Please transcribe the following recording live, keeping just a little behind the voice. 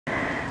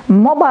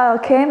Mobile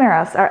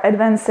cameras are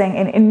advancing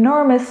in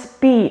enormous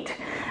speed,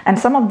 and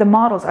some of the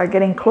models are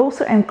getting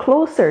closer and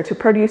closer to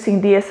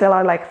producing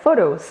DSLR-like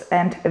photos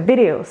and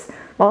videos.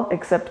 Well,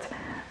 except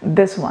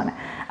this one.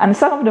 And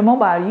some of the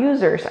mobile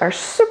users are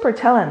super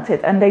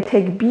talented and they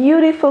take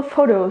beautiful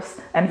photos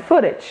and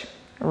footage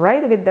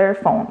right with their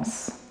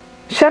phones.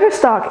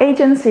 Shutterstock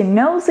agency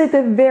knows it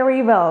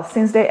very well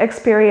since they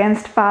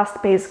experienced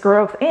fast-paced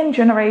growth in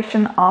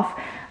generation of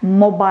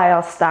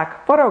mobile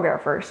stock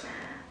photographers.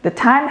 The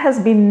time has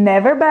been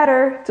never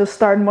better to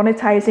start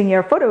monetizing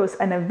your photos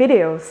and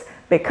videos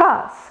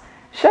because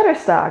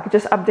Shutterstock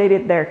just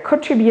updated their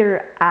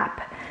Contributor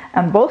App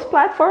on both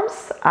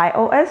platforms,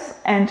 iOS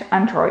and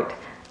Android.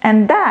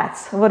 And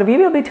that's what we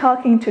will be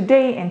talking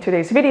today in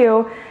today's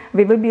video.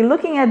 We will be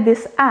looking at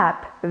this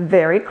app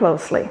very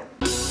closely.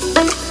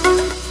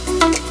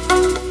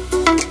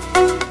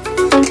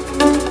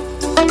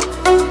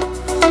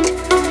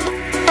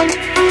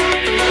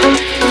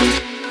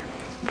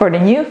 For the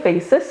new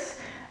faces,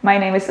 my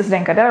name is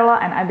Zdenka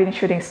Darula and I've been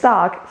shooting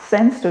stock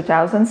since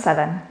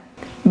 2007.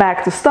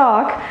 Back to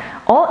stock,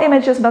 all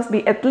images must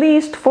be at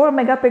least 4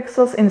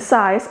 megapixels in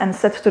size and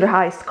set to the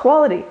highest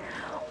quality.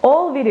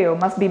 All video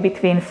must be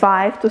between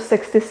 5 to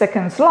 60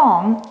 seconds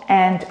long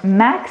and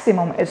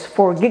maximum is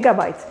 4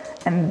 gigabytes,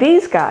 and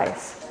these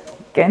guys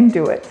can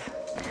do it.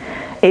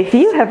 If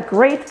you have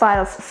great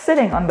files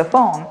sitting on the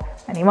phone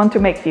and you want to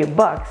make a few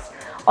bucks,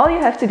 all you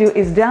have to do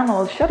is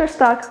download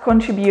Shutterstock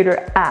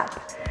Contributor App.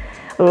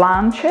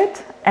 Launch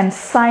it and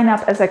sign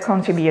up as a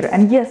contributor,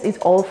 and yes, it's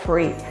all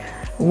free.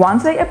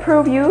 Once they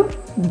approve you,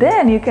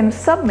 then you can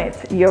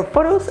submit your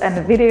photos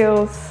and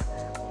videos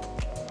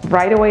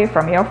right away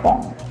from your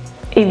phone.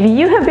 If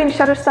you have been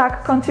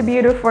Shutterstock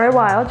contributor for a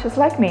while, just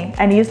like me,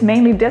 and use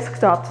mainly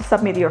desktop to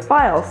submit your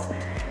files,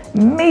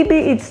 maybe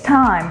it's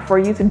time for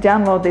you to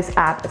download this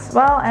app as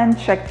well and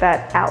check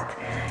that out.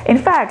 In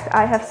fact,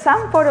 I have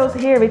some photos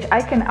here which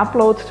I can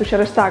upload to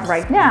Shutterstock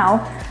right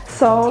now,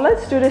 so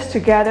let's do this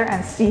together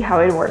and see how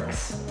it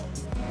works.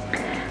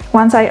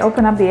 Once I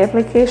open up the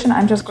application,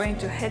 I'm just going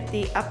to hit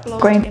the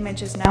upload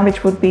images now,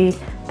 which would be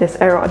this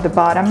arrow at the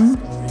bottom.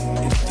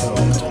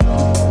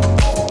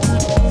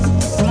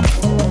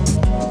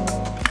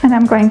 And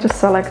I'm going to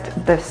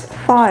select this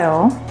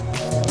file.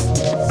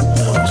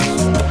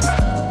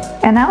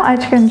 And now I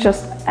can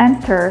just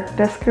enter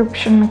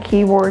description,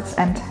 keywords,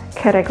 and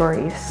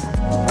categories.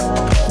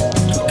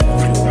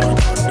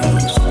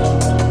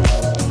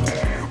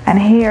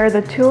 And here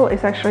the tool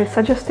is actually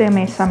suggesting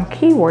me some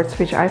keywords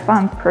which I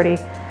found pretty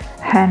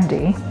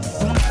handy.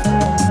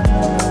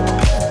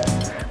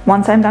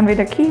 Once I'm done with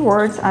the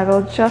keywords, I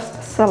will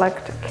just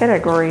select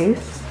categories.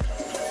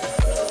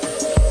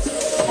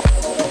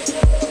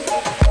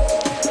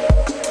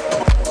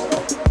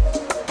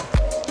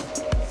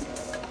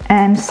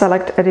 And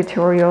select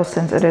editorial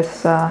since it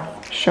is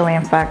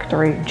showing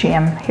factory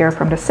GM here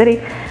from the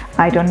city.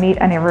 I don't need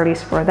any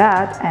release for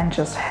that, and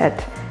just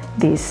hit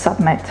the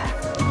submit.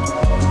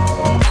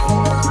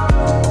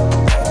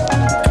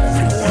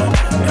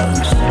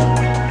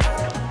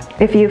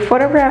 If you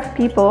photograph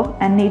people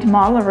and need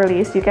model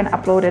release, you can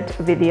upload it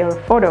with your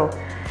photo.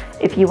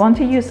 If you want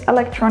to use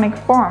electronic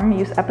form,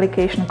 use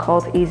application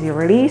called Easy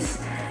Release.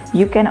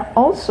 You can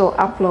also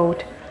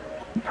upload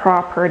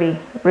property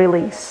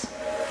release.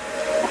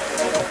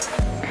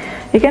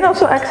 You can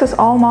also access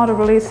all model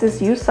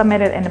releases you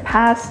submitted in the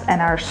past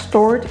and are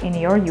stored in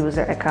your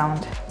user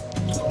account.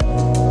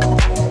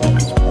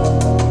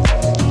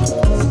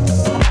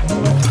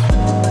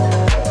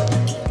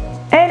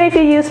 And if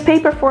you use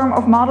paper form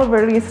of model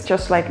release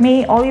just like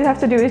me, all you have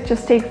to do is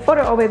just take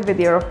photo of it with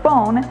your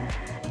phone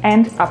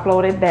and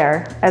upload it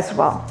there as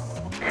well.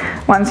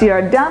 Once you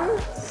are done,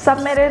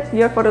 submit it,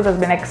 your photos has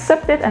been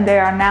accepted and they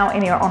are now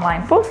in your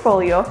online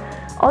portfolio.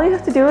 All you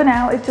have to do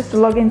now is just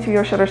log into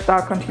your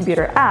Shutterstock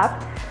Contributor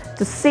app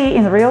to see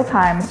in real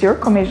time your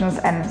commissions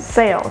and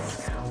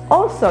sales.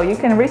 Also, you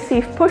can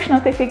receive push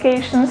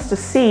notifications to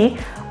see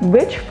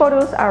which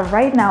photos are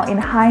right now in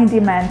high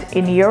demand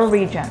in your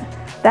region.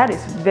 That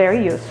is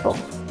very useful.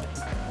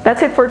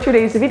 That's it for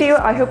today's video.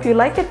 I hope you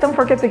like it. Don't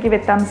forget to give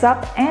it a thumbs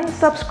up and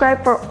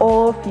subscribe for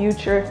all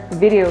future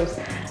videos.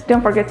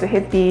 Don't forget to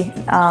hit the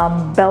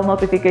bell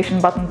notification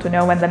button to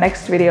know when the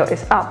next video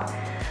is up.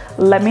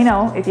 Let me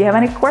know if you have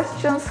any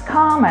questions,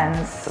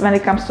 comments when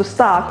it comes to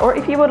stock, or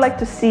if you would like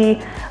to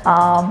see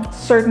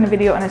certain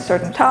video on a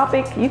certain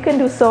topic, you can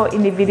do so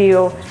in the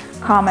video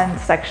comment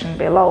section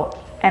below.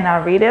 And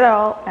I'll read it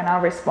all and I'll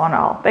respond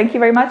all. Thank you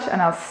very much,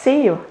 and I'll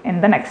see you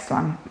in the next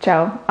one.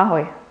 Ciao,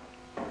 ahoy.